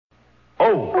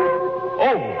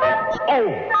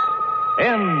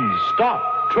End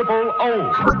stop triple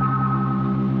O.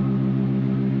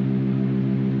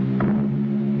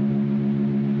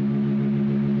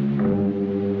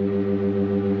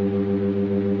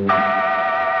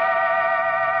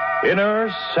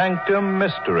 Inner Sanctum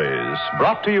Mysteries,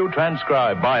 brought to you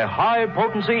transcribed by High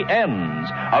Potency Ends,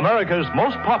 America's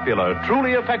most popular,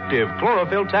 truly effective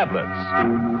chlorophyll tablets.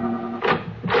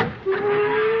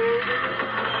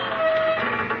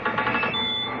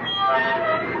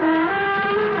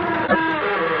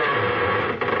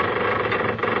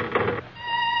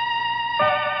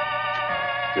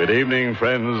 Good evening,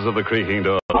 friends of the creaking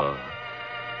door.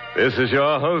 This is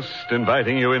your host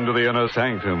inviting you into the inner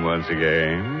sanctum once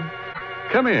again.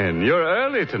 Come in. You're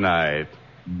early tonight.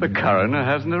 The coroner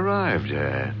hasn't arrived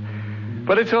yet.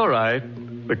 But it's all right.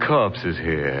 The corpse is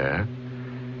here.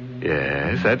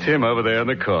 Yes, that's him over there in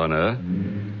the corner.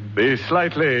 The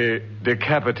slightly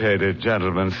decapitated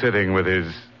gentleman sitting with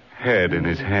his head in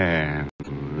his hands.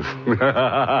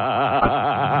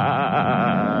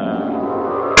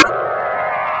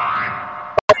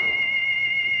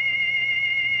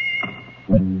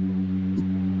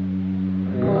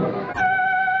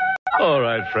 All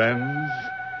right, friends.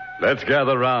 Let's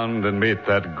gather round and meet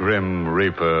that grim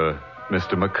reaper,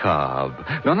 Mr.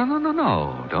 Macabre.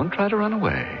 No. Don't try to run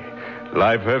away.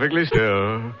 Lie perfectly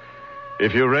still.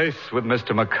 If you race with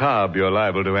Mr. Macabre, you're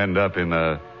liable to end up in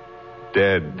a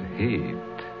dead heat.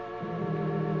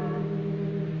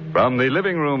 From the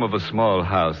living room of a small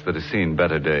house that has seen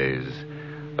better days,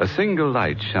 a single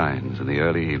light shines in the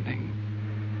early evening.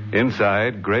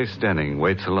 Inside, Grace Denning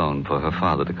waits alone for her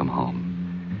father to come home.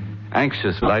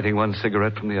 Anxious, lighting one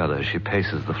cigarette from the other, she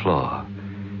paces the floor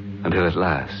until at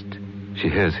last she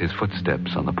hears his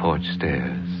footsteps on the porch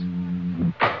stairs.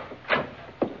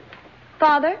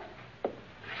 Father?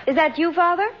 Is that you,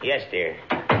 Father? Yes, dear.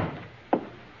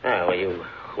 Oh, were you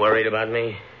worried about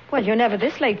me? Well, you're never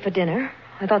this late for dinner.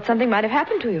 I thought something might have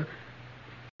happened to you.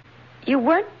 You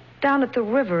weren't down at the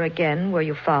river again, were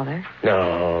you, Father?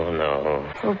 No.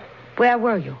 Well, where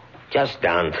were you? Just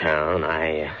downtown.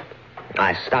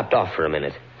 I stopped off for a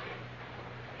minute.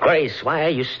 Grace, why are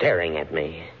you staring at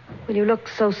me? Well, you look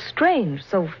so strange,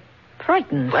 so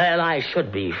frightened. Well, I should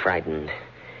be frightened.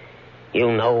 You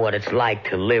know what it's like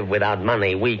to live without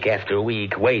money week after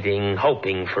week, waiting,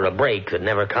 hoping for a break that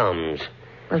never comes.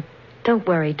 Well, don't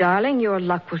worry, darling. Your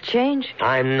luck will change.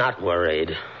 I'm not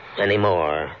worried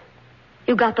anymore.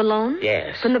 You got the loan?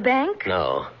 Yes. From the bank?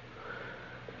 No.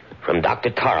 From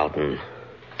Dr. Tarleton.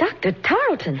 Dr.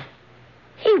 Tarleton?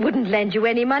 He wouldn't lend you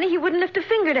any money. He wouldn't lift a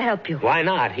finger to help you. Why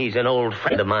not? He's an old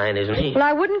friend of mine, isn't he? Well,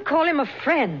 I wouldn't call him a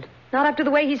friend. Not after the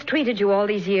way he's treated you all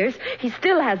these years. He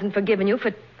still hasn't forgiven you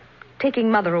for taking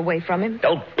Mother away from him.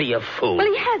 Don't be a fool.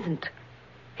 Well, he hasn't.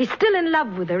 He's still in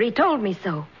love with her. He told me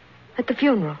so. At the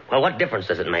funeral. Well, what difference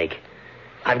does it make?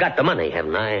 I've got the money,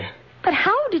 haven't I? But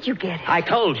how did you get it? I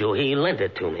told you he lent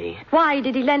it to me. Why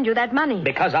did he lend you that money?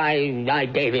 Because I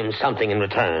gave him something in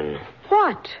return.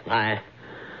 What?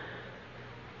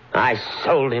 I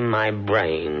sold him my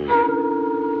brain.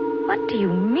 What do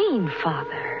you mean,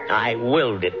 Father? I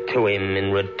willed it to him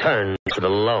in return for the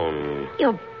loan.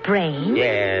 Your brain?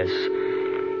 Yes.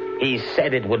 He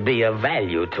said it would be of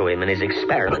value to him in his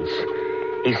experiments.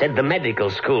 He said the medical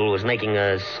school was making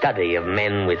a study of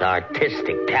men with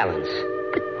artistic talents.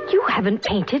 But you haven't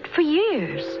painted for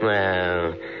years.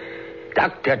 Well,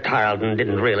 Dr. Tarleton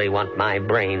didn't really want my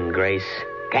brain, Grace.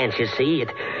 Can't you see?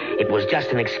 It was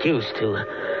just an excuse to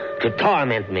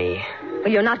torment me. Well,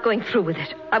 you're not going through with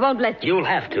it. I won't let you. You'll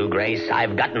have to, Grace.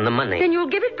 I've gotten the money. Then you'll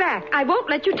give it back. I won't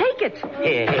let you take it.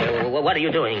 Here, what are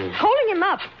you doing? Holding him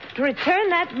up to return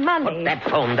that money. Put that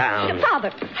phone down.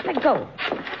 Father, let go.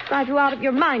 Drive you out of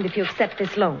your mind if you accept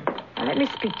this loan. Now, let me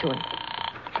speak to him.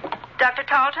 Dr.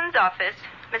 Tarleton's office.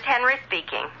 Miss Henry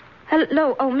speaking.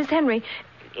 Hello. Oh, Miss Henry.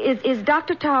 Is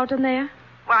Dr. Tarleton there?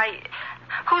 Why,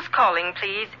 who's calling,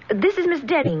 please? This is Miss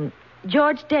Denning,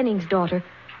 George Denning's daughter.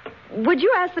 Would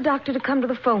you ask the doctor to come to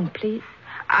the phone, please?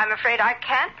 I'm afraid I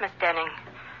can't, Miss Denning.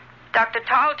 Dr.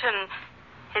 Tarleton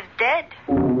is dead.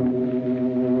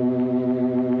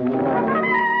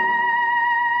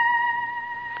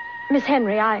 Miss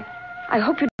Henry, I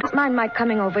hope you don't mind my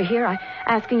coming over here,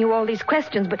 asking you all these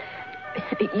questions, but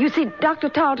you see, Dr.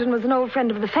 Tarleton was an old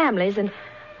friend of the family's, and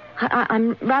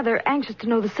I'm rather anxious to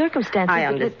know the circumstances. I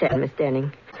understand, Miss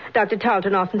Denning. Dr.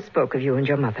 Tarleton often spoke of you and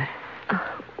your mother.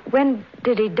 When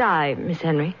did he die, Miss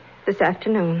Henry? This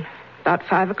afternoon, about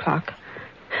 5 o'clock.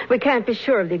 We can't be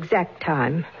sure of the exact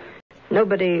time.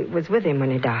 Nobody was with him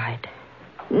when he died.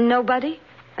 Nobody?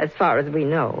 As far as we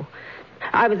know.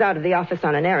 I was out of the office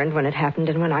on an errand when it happened,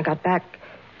 and when I got back,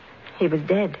 He was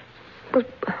dead. But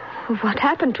what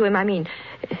happened to him? I mean,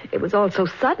 it was all so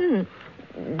sudden.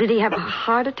 Did he have a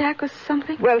heart attack or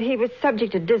something? Well, he was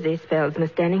subject to dizzy spells,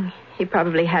 Miss Denning. He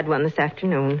probably had one this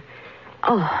afternoon.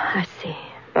 Oh, I see.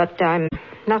 But I'm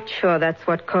not sure that's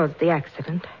what caused the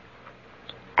accident.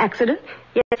 Accident?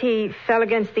 Yes, he fell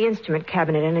against the instrument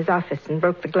cabinet in his office and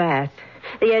broke the glass.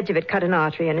 The edge of it cut an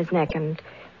artery in his neck, and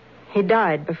he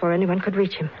died before anyone could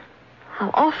reach him. How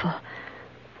awful.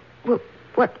 Well,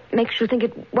 what makes you think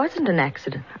it wasn't an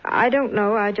accident? I don't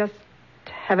know. I just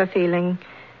have a feeling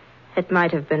it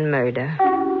might have been murder.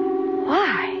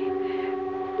 Why?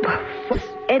 Was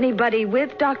anybody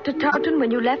with Dr. Tarleton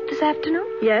when you left this afternoon?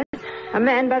 Yes, a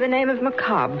man by the name of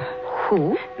McCobb.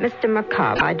 Who? Mr.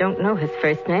 McCobb. I don't know his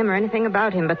first name or anything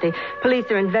about him, but the police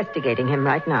are investigating him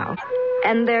right now.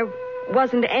 And there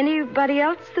wasn't anybody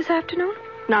else this afternoon?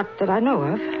 Not that I know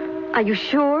of. Are you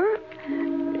sure?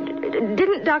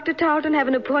 Didn't Dr. Tarleton have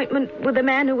an appointment with a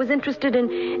man who was interested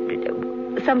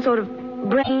in some sort of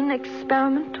brain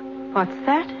experiment? What's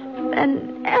that?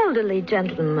 An elderly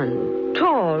gentleman,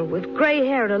 tall, with gray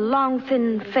hair and a long,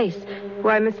 thin face.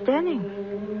 Why, Miss Denning,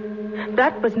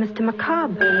 that was Mr.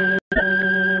 McCobb.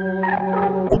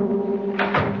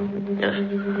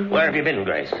 Where have you been,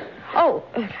 Grace? Oh,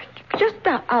 just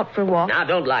out for a walk. Now,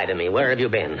 don't lie to me. Where have you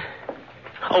been?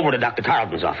 Over to Dr.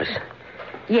 Tarleton's office.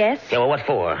 Yes? Yeah, well, what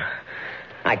for?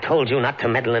 I told you not to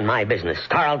meddle in my business.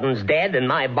 Tarleton's dead, and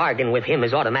my bargain with him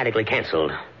is automatically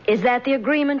canceled. Is that the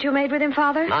agreement you made with him,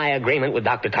 Father? My agreement with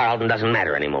Dr. Tarleton doesn't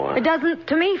matter anymore. It doesn't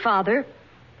to me, Father.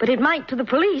 But it might to the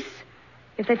police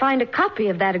if they find a copy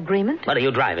of that agreement. What are you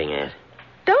driving at?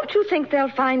 Don't you think they'll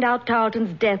find out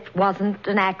Tarleton's death wasn't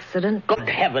an accident? Good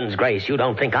heavens, Grace, you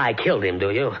don't think I killed him,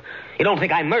 do you? You don't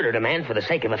think I murdered a man for the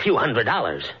sake of a few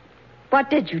 $100s?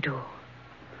 What did you do?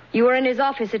 You were in his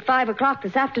office at 5 o'clock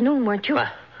this afternoon, weren't you?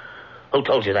 Who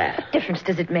told you that? What difference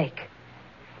does it make?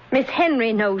 Miss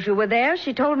Henry knows you were there.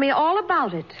 She told me all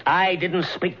about it. I didn't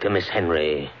speak to Miss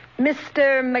Henry.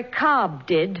 Mr. McCobb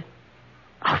did.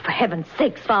 Oh, for heaven's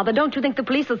sakes, Father, don't you think the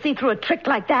police will see through a trick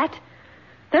like that?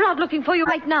 They're out looking for you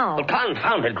right now. Well,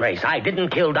 confound it, Grace. I didn't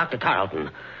kill Dr. Tarleton.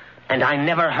 And I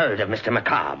never heard of Mr.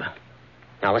 McCobb.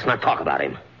 Now, let's not talk about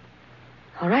him.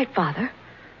 All right, Father.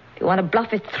 If you want to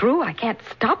bluff it through, I can't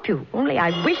stop you. Only I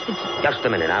wish that you... Just a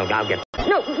minute. I'll get...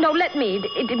 No, let me.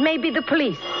 It may be the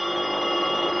police.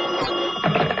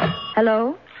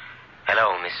 Hello?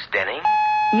 Hello, Miss Denning.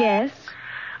 Yes?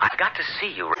 I've got to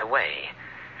see you right away.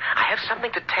 I have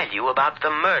something to tell you about the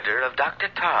murder of Dr.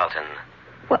 Tarleton.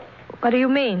 What do you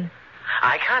mean?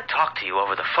 I can't talk to you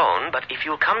over the phone, but if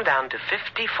you'll come down to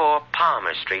 54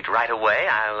 Palmer Street right away,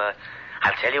 I'll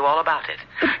tell you all about it.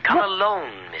 Come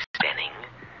alone, Miss Denning.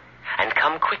 And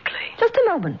come quickly. Just a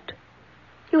moment.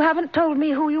 You haven't told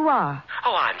me who you are.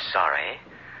 Oh, I'm sorry.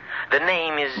 The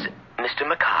name is Mr.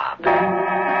 McCobb.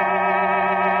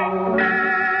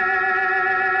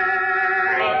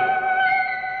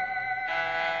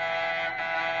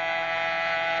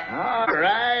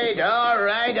 All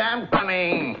right, I'm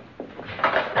coming.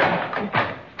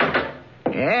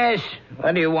 Yes,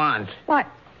 what do you want? Why,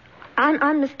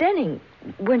 I'm Miss Denning.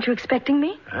 Weren't you expecting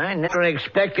me? I never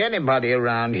expect anybody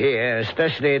around here,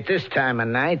 especially at this time of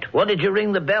night. What did you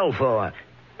ring the bell for?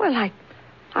 Well,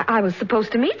 I was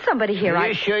supposed to meet somebody here. Are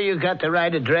you sure you got the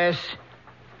right address?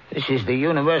 This is the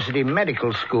University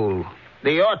Medical School,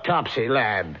 the autopsy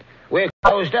lab. We're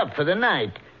closed up for the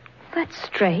night. That's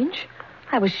strange.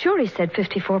 I was sure he said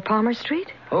 54 Palmer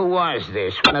Street. Who was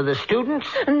this? One of the students?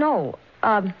 No,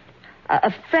 a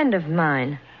friend of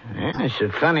mine. Yeah, it's a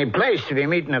funny place to be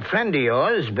meeting a friend of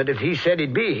yours, but if he said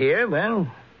he'd be here,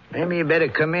 well, maybe you better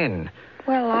come in.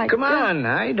 Well, Come on,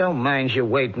 I don't mind you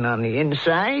waiting on the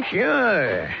inside.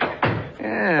 Sure.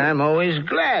 Yeah, I'm always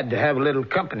glad to have a little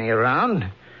company around.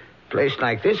 A place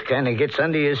like this kind of gets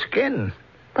under your skin.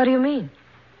 What do you mean?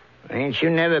 Ain't you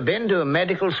never been to a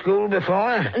medical school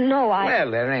before? No,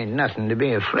 Well, there ain't nothing to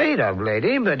be afraid of,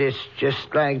 lady, but it's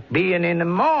just like being in a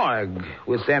morgue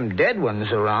with them dead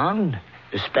ones around,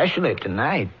 especially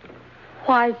tonight.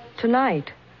 Why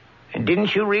tonight? And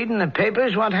didn't you read in the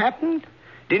papers what happened?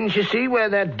 Didn't you see where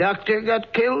that doctor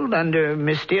got killed under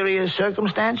mysterious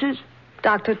circumstances?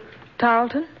 Dr.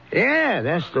 Tarleton? Yeah,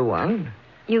 that's the one.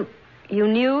 You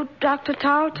knew Dr.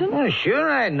 Tarleton? Oh, sure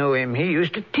I knew him. He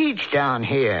used to teach down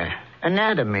here.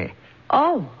 Anatomy.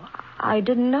 Oh, I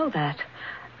didn't know that.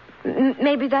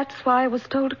 Maybe that's why I was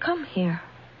told to come here.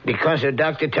 Because of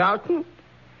Dr. Tarleton?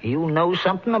 You know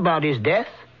something about his death?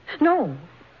 No,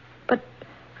 but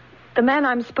the man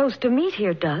I'm supposed to meet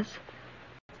here does.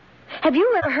 Have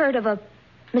you ever heard of a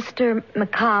Mr.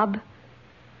 McCobb?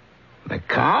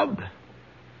 McCobb?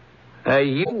 Are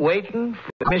you waiting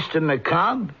for Mr.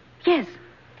 McCobb? Yes.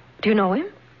 Do you know him?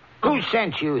 Who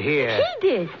sent you here? He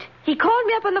did. He called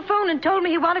me up on the phone and told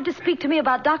me he wanted to speak to me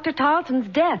about Dr. Tarleton's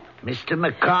death. Mr.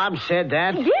 McCobb said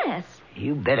that? Yes.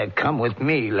 You better come with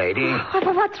me, lady.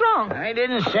 What's wrong? I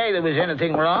didn't say there was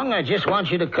anything wrong. I just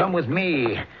want you to come with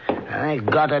me. I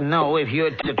gotta know if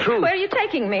you're the truth. Where are you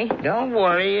taking me? Don't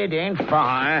worry, it ain't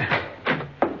far.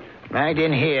 Right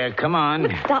in here. Come on.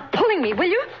 But stop pulling me, will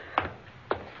you?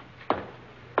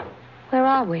 Where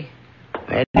are we?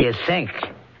 Where do you think?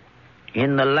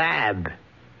 In the lab.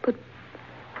 But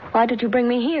why did you bring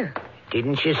me here?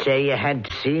 Didn't you say you had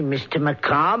to see Mr.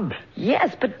 McCobb?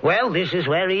 Yes, but... Well, this is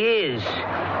where he is.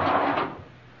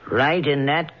 Right in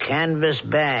that canvas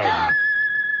bag.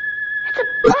 It's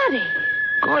a body.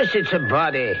 Of course it's a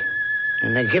body.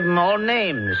 And they give them all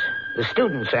names. The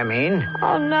students, I mean.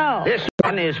 Oh, no. This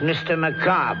one is Mr.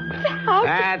 McCobb. How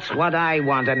That's what I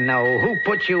want to know. Who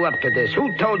put you up to this?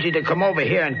 Who told you to come over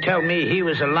here and tell me he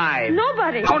was alive?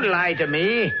 Nobody. Don't lie to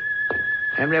me.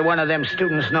 Every one of them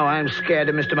students know I'm scared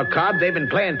of Mr. McCobb. They've been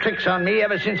playing tricks on me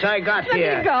ever since I got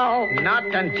here. Let me go.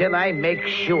 Not until I make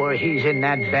sure he's in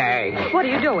that bag. What are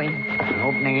you doing?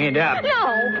 Opening it up.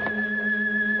 No.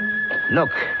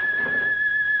 Look.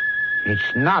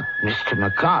 It's not Mr.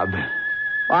 McCobb.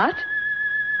 What?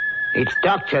 It's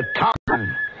Dr.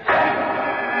 Tarleton.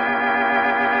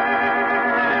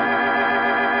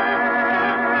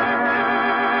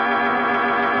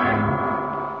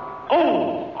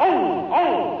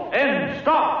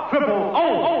 Triple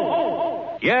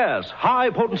O. Yes,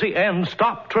 high-potency N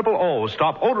stop triple O.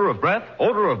 Stop odor of breath,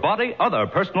 odor of body, other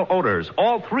personal odors.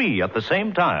 All three at the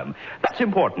same time. That's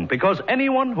important because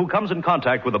anyone who comes in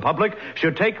contact with the public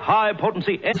should take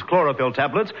high-potency N's chlorophyll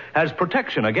tablets as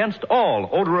protection against all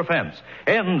odor offense.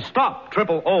 N stop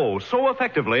triple O so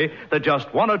effectively that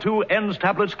just one or two N's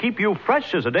tablets keep you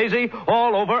fresh as a daisy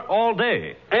all over all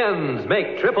day. N's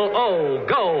make triple O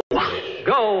go.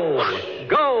 Go.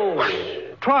 Go.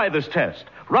 Try this test.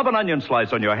 Rub an onion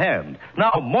slice on your hand.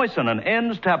 Now moisten an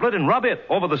N's tablet and rub it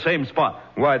over the same spot.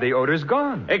 Why, the odor's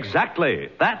gone. Exactly.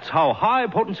 That's how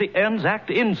high-potency N's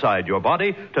act inside your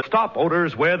body to stop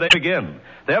odors where they begin.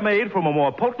 They're made from a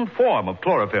more potent form of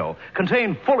chlorophyll,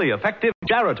 contain fully effective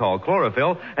Jaritol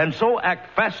chlorophyll, and so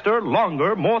act faster,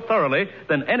 longer, more thoroughly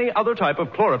than any other type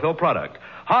of chlorophyll product.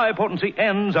 High-potency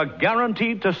N's are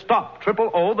guaranteed to stop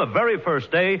triple O the very first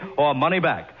day or money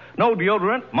back. No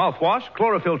deodorant, mouthwash,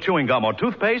 chlorophyll chewing gum, or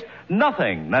toothpaste,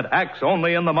 nothing that acts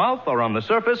only in the mouth or on the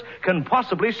surface can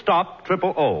possibly stop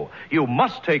triple O. You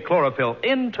must take chlorophyll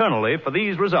internally for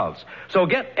these results. So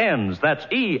get N's, that's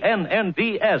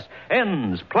E-N-N-D-S,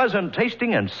 N's, pleasant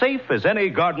tasting and safe as any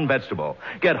garden vegetable.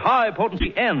 Get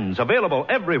high-potency N's, available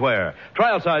everywhere.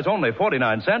 Trial size only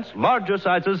 49 cents, larger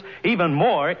sizes even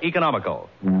more economical.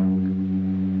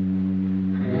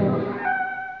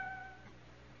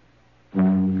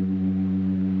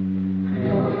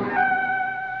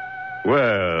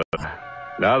 Well,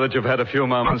 now that you've had a few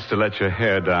moments to let your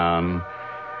hair down,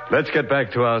 let's get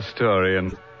back to our story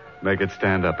and make it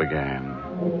stand up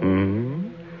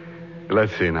again.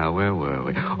 Let's see now, where were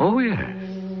we? Oh, yes.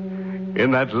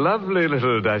 In that lovely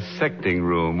little dissecting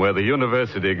room where the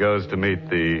university goes to meet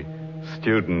the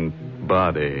student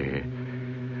body.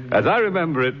 As I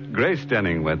remember it, Grace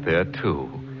Denning went there, too,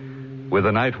 with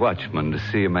a night watchman to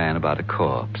see a man about a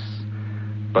corpse.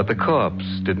 But the corpse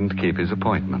didn't keep his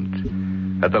appointment.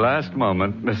 At the last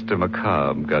moment, Mr.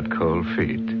 McCobb got cold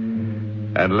feet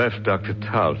and left Dr.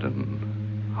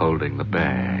 Tarleton holding the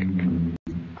bag.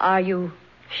 Are you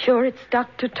sure it's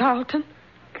Dr. Tarleton?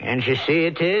 Can't you see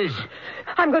it is?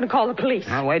 I'm going to call the police.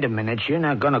 Now, wait a minute. You're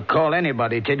not going to call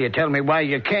anybody till you tell me why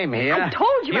you came here. I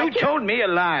told you. You told me a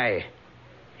lie.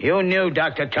 You knew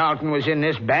Dr. Tarleton was in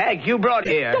this bag. You brought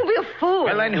here. Don't be a fool.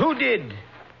 Well, then who did?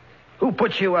 Who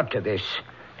put you up to this?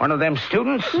 One of them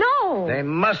students? No. They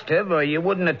must have, or you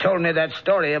wouldn't have told me that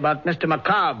story about Mr.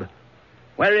 McCobb.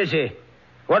 Where is he?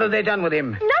 What have they done with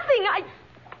him? Nothing.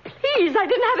 Please, I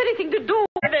didn't have anything to do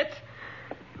with it.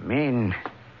 Mean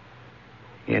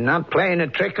you're not playing a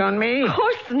trick on me? Of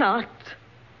course not.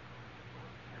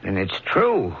 Then it's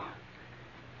true.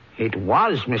 It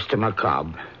was Mr.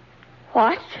 McCobb.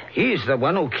 What? He's the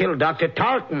one who killed Dr.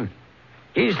 Tarleton.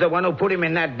 He's the one who put him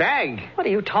in that bag. What are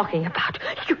you talking about?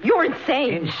 You're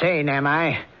insane. Insane, am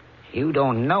I? You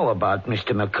don't know about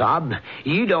Mr. McCobb.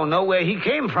 You don't know where he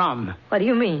came from. What do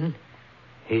you mean?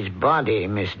 His body,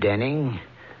 Miss Denning.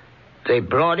 They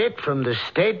brought it from the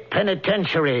state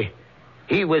penitentiary.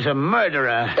 He was a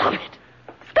murderer. Stop it!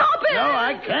 Stop it! No,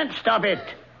 I can't stop it.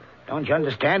 Don't you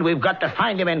understand? We've got to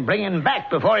find him and bring him back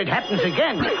before it happens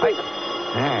again.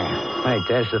 Right,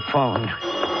 there's the phone.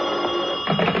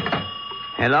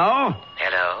 Hello?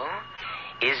 Hello?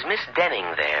 Is Miss Denning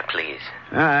there, please?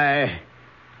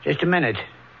 Just a minute.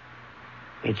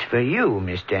 It's for you,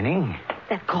 Miss Denning.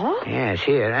 That call? Yes,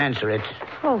 here, answer it.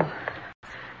 Oh.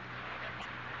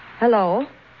 Hello?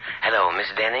 Hello, Miss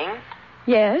Denning?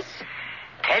 Yes?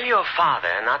 Tell your father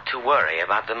not to worry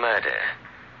about the murder.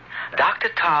 Dr.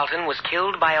 Tarleton was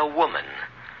killed by a woman.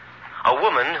 A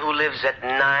woman who lives at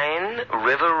 9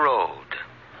 River Road.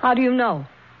 How do you know?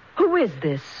 Who is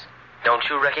this? Don't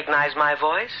you recognize my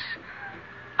voice?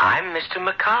 I'm Mr.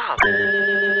 McCobb.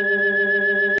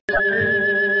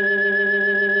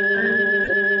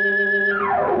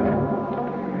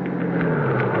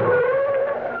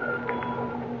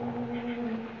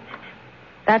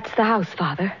 That's the house,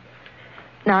 Father.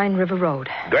 9 River Road.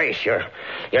 Grace, you're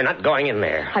not going in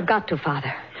there. I've got to,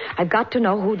 Father. I've got to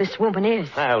know who this woman is.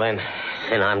 Well, then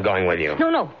I'm going with you.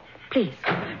 No. Please.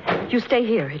 You stay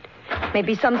here. It may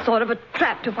be some sort of a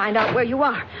trap to find out where you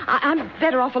are. I'm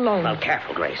better off alone. Well,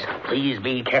 careful, Grace. Please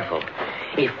be careful.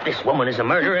 If this woman is a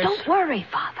murderess... Don't worry,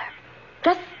 Father.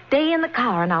 Just stay in the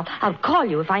car, and I'll call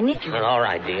you if I need you. Well, all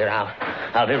right, dear.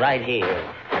 I'll be right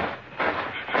here.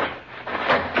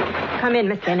 Come in,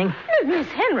 Miss Denning. Miss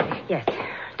Henry. Yes,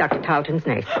 Dr. Tarleton's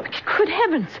nurse. Good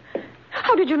heavens.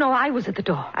 How did you know I was at the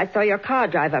door? I saw your car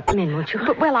drive up. Come in, won't you?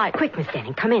 But, Quick, Miss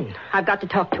Denning, come in. I've got to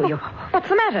talk to you. What's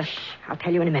the matter? I'll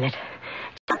tell you in a minute.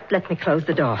 Just let me close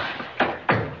the door.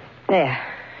 There.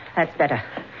 That's better.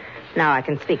 Now I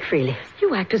can speak freely.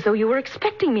 You act as though you were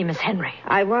expecting me, Miss Henry.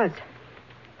 I was.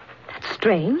 That's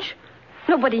strange.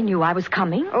 Nobody knew I was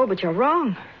coming. Oh, but you're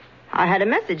wrong. I had a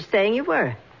message saying you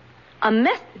were. A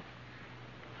message?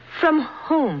 From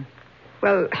whom?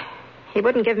 Well, he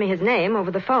wouldn't give me his name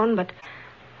over the phone, but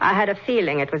I had a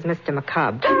feeling it was Mr.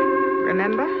 McCobb.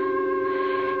 Remember?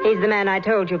 He's the man I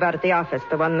told you about at the office,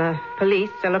 the one the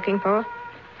police are looking for.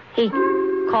 He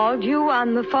called you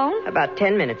on the phone? About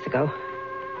 10 minutes ago.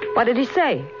 What did he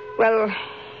say? Well,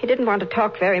 he didn't want to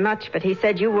talk very much, but he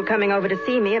said you were coming over to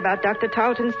see me about Dr.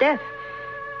 Tarleton's death.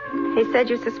 He said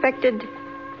you suspected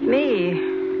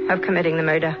me of committing the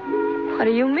murder. What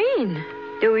do you mean?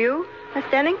 Do you, Miss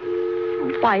Denning?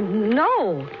 Why,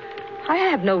 no. I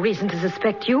have no reason to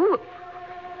suspect you.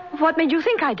 What made you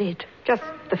think I did? Just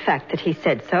the fact that he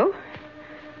said so.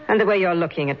 And the way you're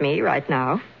looking at me right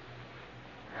now.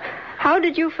 How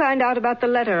did you find out about the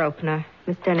letter opener,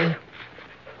 Miss Denning?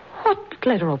 What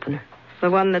letter opener? The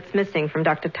one that's missing from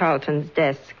Dr. Tarleton's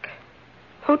desk.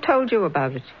 Who told you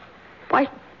about it? Why,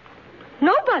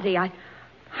 nobody.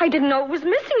 I didn't know it was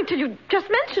missing until you just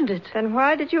mentioned it. Then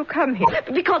why did you come here?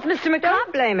 Because Mr. McCobb...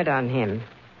 Don't blame it on him.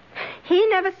 He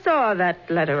never saw that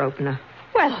letter opener.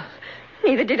 Well,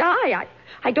 neither did I.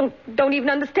 I don't even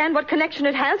understand what connection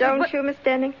it has. Don't you, Miss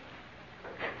Denning?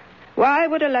 Why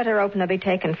would a letter opener be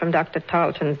taken from Dr.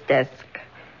 Tarleton's desk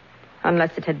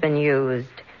unless it had been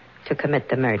used to commit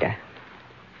the murder?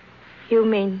 You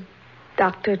mean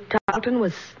Dr. Tarleton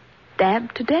was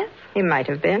stabbed to death? He might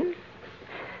have been.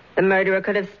 The murderer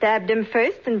could have stabbed him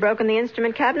first and broken the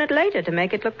instrument cabinet later to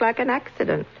make it look like an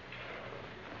accident.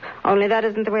 Only that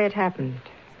isn't the way it happened.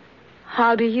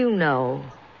 How do you know?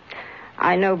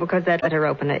 I know because that letter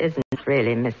opener isn't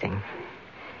really missing.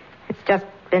 It's just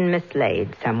been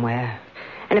mislaid somewhere.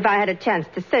 And if I had a chance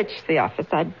to search the office,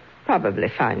 I'd probably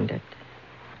find it.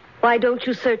 Why don't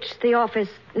you search the office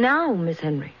now, Miss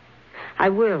Henry? I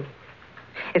will,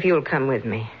 if you'll come with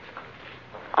me.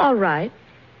 All right.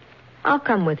 I'll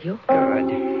come with you.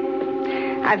 Good.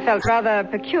 I felt rather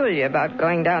peculiar about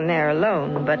going down there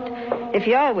alone, but if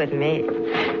you're with me...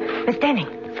 Miss Denning.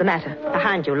 What's the matter?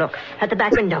 Behind you, look. At the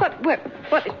back window. What?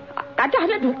 I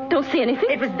don't see anything.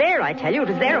 It was there, I tell you. It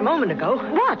was there a moment ago.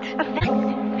 What? A face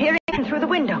peering in through the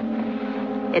window.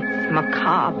 It's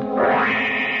McCobb.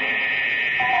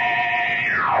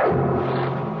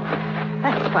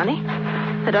 That's funny.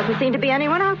 There doesn't seem to be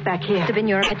anyone out back here. Must have been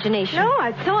your imagination. No,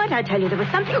 I saw it. I tell you, there was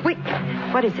something... Wait,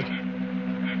 what is it?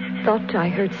 Thought I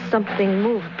heard something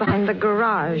move behind the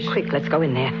garage. Quick, let's go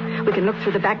in there. We can look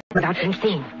through the back without being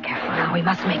seen. Careful now, we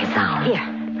mustn't make a sound.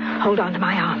 Here, hold on to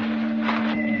my arm.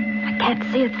 I can't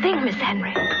see a thing, Miss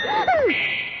Henry.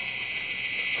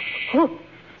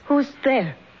 Who's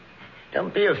there?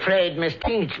 Don't be afraid, Miss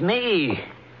Ting. It's me.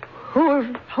 Who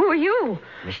are you?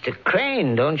 Mr.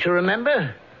 Crane, don't you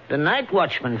remember? The night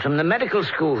watchman from the medical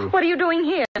school. What are you doing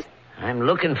here? I'm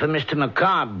looking for Mr.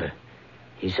 McCobb.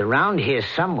 He's around here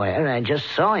somewhere. I just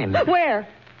saw him. Where?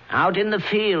 Out in the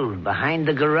field, behind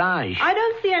the garage. I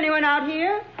don't see anyone out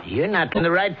here. You're not in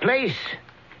the right place.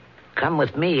 Come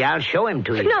with me. I'll show him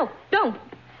to you. No, don't.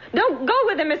 Don't go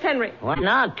with him, Miss Henry. Why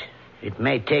not? It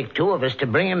may take two of us to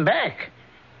bring him back.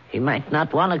 He might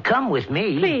not want to come with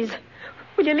me. Please,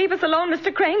 will you leave us alone,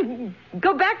 Mr. Crane?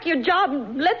 Go back to your job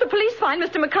and let the police find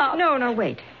Mr. McCobb. No,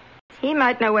 wait. He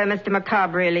might know where Mr.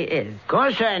 McCobb really is. Of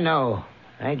course I know.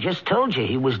 I just told you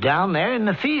he was down there in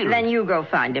the field. Then you go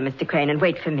find him, Mr. Crane, and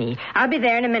wait for me. I'll be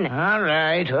there in a minute. All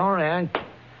right.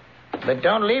 But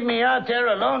don't leave me out there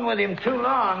alone with him too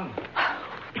long.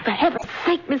 For heaven's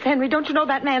sake, Miss Henry, don't you know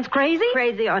that man's crazy?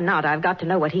 Crazy or not, I've got to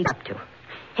know what he's up to.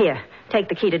 Here, take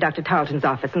the key to Dr. Tarleton's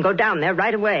office and go down there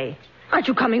right away. Aren't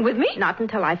you coming with me? Not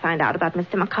until I find out about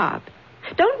Mr. McCobb.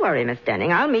 Don't worry, Miss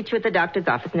Denning. I'll meet you at the doctor's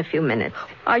office in a few minutes.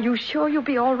 Are you sure you'll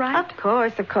be all right? Of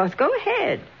course. Go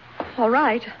ahead. All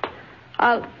right.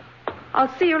 I'll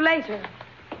see you later.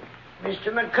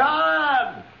 Mr.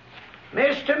 McCobb!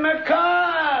 Mr.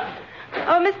 McCobb!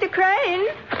 Oh, Mr. Crane.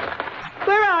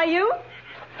 Where are you?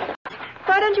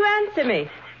 Why don't you answer me?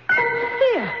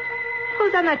 Here.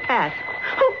 Who's on that path?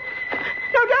 Oh,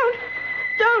 no, don't.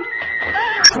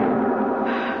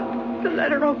 The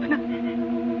letter opener.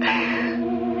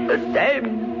 The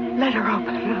same letter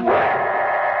opener.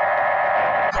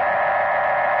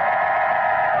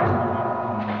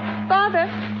 Father,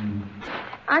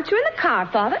 aren't you in the car,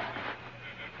 Father?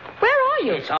 Where are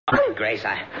you? It's all right, Grace.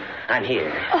 I'm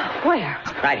here. Oh, where?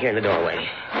 Right here in the doorway.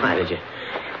 Why did you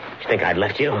think I'd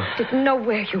left you? Didn't know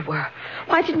where you were.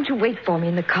 Why didn't you wait for me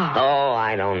in the car? Oh,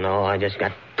 I don't know. I just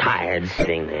got tired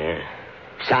sitting there.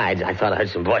 Besides, I thought I heard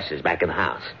some voices back in the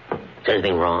house. Is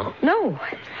anything wrong? No.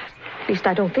 At least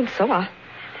I don't think so.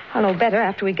 I'll know better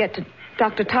after we get to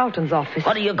Dr. Tarleton's office.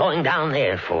 What are you going down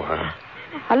there for?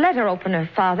 A letter opener,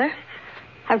 Father.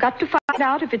 I've got to find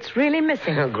out if it's really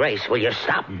missing. Oh, Grace, will you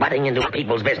stop butting into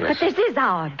people's business? But this is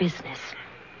our business.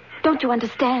 Don't you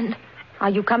understand? Are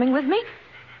you coming with me?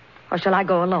 Or shall I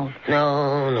go alone?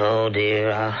 No,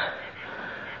 dear.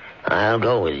 I'll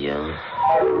go with you.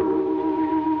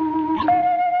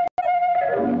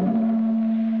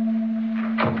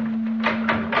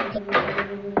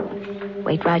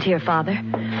 Wait right here, Father.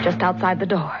 Just outside the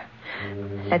door.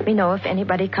 Let me know if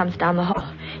anybody comes down the hall.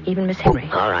 Even Miss Henry.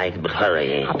 All right, but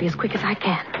hurry. I'll be as quick as I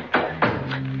can.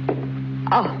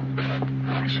 Oh,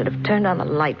 I should have turned on the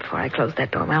light before I closed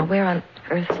that door. Now, where on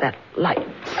earth is that light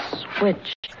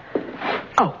switch?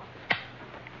 Oh.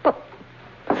 Well,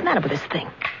 what's the matter with this thing?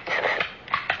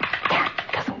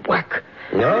 It doesn't work.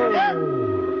 No,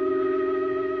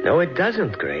 it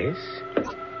doesn't, Grace.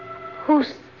 Who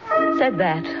said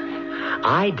that?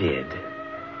 I did.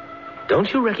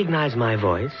 Don't you recognize my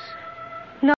voice?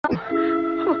 No.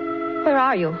 Where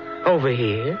are you? Over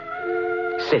here,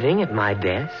 sitting at my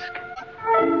desk.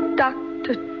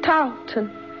 Dr. Tarleton.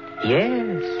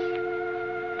 Yes.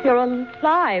 You're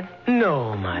alive.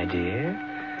 No, my dear.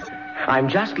 I'm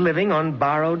just living on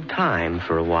borrowed time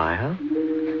for a while.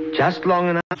 Just long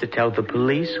enough to tell the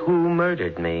police who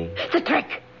murdered me. It's a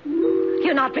trick.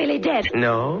 You're not really dead.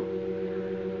 No.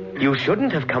 You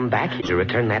shouldn't have come back here to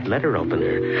return that letter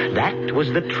opener. That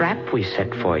was the trap we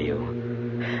set for you.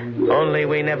 Only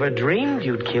we never dreamed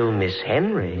you'd kill Miss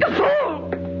Henry. You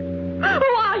fool! Who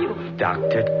are you?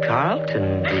 Dr.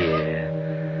 Tarleton,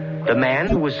 dear. The man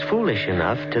who was foolish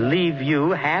enough to leave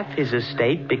you half his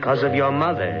estate because of your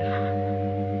mother.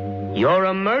 You're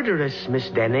a murderess, Miss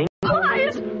Denning.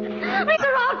 Quiet!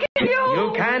 Peter, I'll kill you!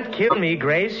 You can't kill me,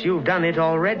 Grace. You've done it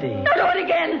already. I'll do it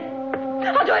again.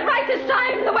 I'll do it right this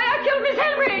time, the way I killed Miss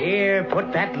Henry. Here,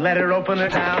 put that letter opener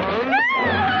down. Let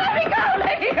me go,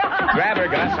 let me go. Grab her,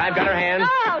 Gus. I've got her hand.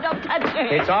 No, don't touch her.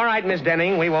 It's all right, Miss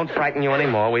Denning. We won't frighten you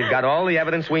anymore. We've got all the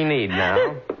evidence we need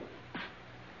now.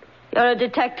 You're a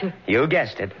detective. You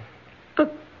guessed it.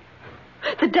 But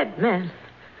the dead man.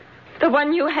 The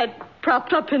one you had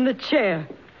propped up in the chair.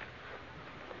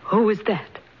 Who was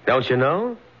that? Don't you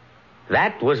know?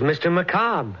 That was Mr.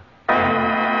 McCobb.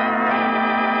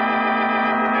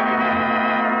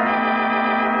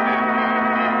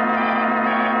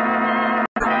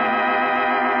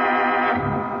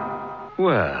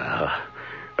 Well,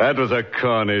 that was a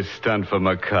corny stunt for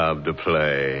McCobb to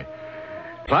play.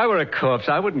 If I were a corpse,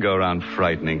 I wouldn't go around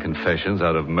frightening confessions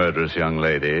out of murderous young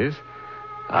ladies.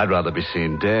 I'd rather be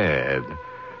seen dead.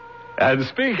 And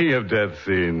speaking of death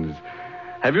scenes,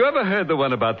 have you ever heard the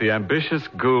one about the ambitious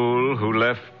ghoul who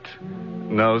left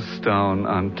no stone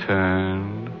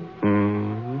unturned?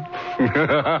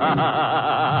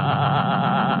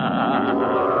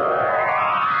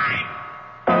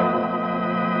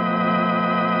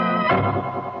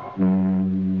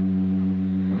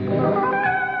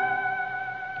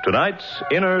 Tonight's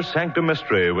Inner Sanctum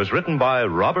Mystery was written by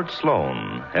Robert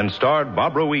Sloane and starred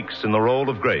Barbara Weeks in the role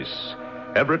of Grace.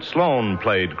 Everett Sloane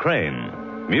played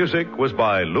Crane. Music was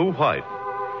by Lou White.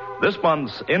 This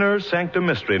month's Inner Sanctum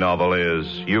mystery novel is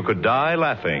You Could Die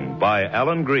Laughing by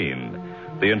Alan Green.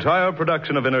 The entire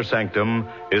production of Inner Sanctum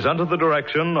is under the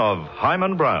direction of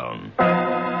Hyman Brown.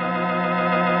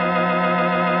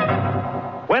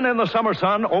 When in the summer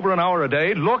sun, over an hour a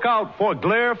day, look out for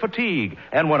glare fatigue.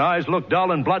 And when eyes look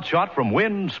dull and bloodshot from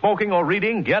wind, smoking, or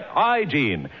reading, get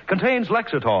Eye-Gene. Contains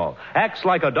Lexitol. Acts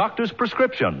like a doctor's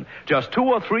prescription. Just 2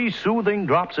 or 3 soothing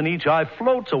drops in each eye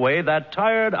floats away that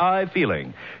tired eye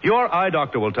feeling. Your eye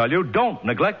doctor will tell you, don't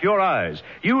neglect your eyes.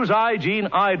 Use Eye-Gene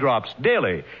eye drops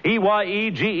daily.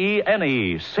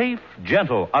 Eyegene. Safe,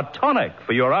 gentle, a tonic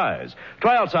for your eyes.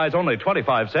 Trial size only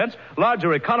 25 cents.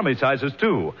 Larger economy sizes,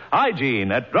 too.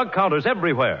 Eye-Gene at drug counters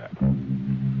everywhere.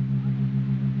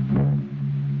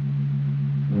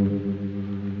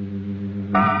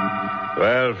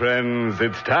 Well, friends,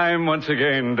 it's time once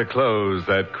again to close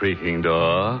that creaking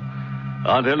door.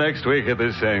 Until next week at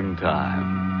the same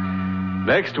time.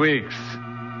 Next week's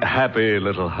happy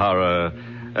little horror,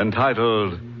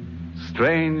 entitled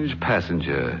Strange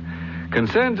Passenger,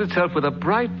 concerns itself with a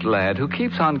bright lad who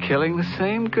keeps on killing the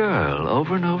same girl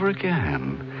over and over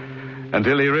again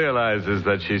until he realizes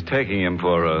that she's taking him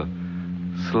for a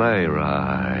sleigh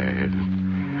ride.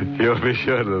 You'll be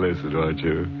sure to listen, won't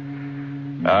you?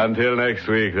 Until next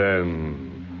week,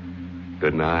 then,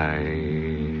 good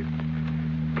night.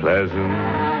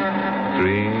 Pleasant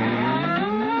dreams.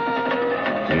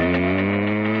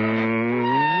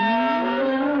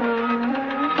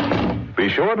 Be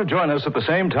sure to join us at the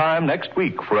same time next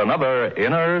week for another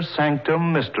Inner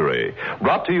Sanctum mystery.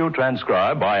 Brought to you,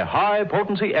 transcribed by High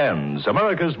Potency N's,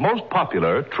 America's most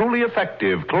popular, truly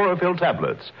effective chlorophyll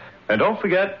tablets. And don't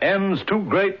forget N's 2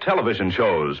 great television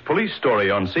shows, Police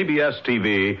Story on CBS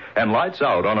TV and Lights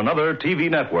Out on another TV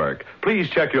network. Please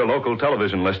check your local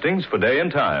television listings for day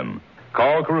and time.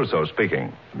 Carl Caruso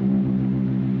speaking.